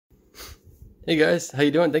Hey guys, how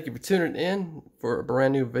you doing? Thank you for tuning in for a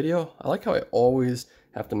brand new video. I like how I always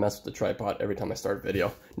have to mess with the tripod every time I start a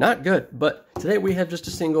video. Not good, but today we have just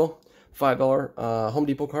a single $5 Home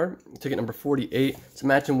Depot card, ticket number 48. It's a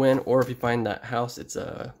match and win, or if you find that house, it's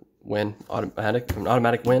a win, an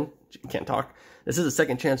automatic win. You can't talk. This is a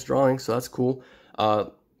second chance drawing, so that's cool.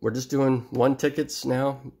 We're just doing one tickets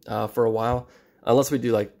now for a while. Unless we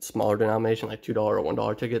do like smaller denomination, like $2 or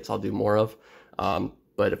 $1 tickets, I'll do more of.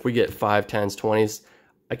 But if we get 5, 10s, 20s,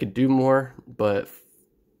 I could do more, but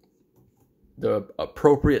the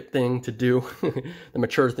appropriate thing to do, the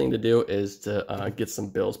mature thing to do is to get some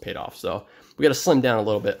bills paid off. So we got to slim down a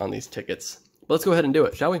little bit on these tickets. But let's go ahead and do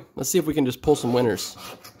it, shall we? Let's see if we can just pull some winners.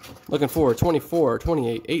 Looking for 24,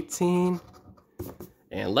 28, 18.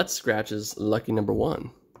 And Let's Scratch's lucky number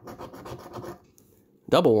 1.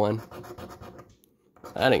 Double 1.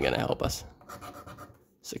 That ain't going to help us.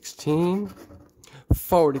 16.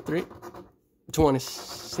 43,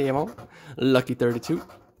 27, lucky 32,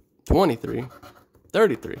 23,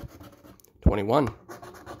 33, 21,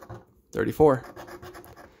 34,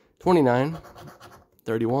 29,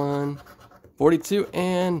 31, 42,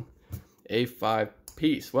 and a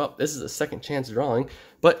 5-piece. Well, this is a second chance drawing,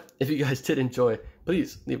 but if you guys did enjoy,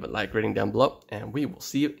 please leave a like rating down below, and we will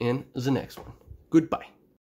see you in the next one. Goodbye.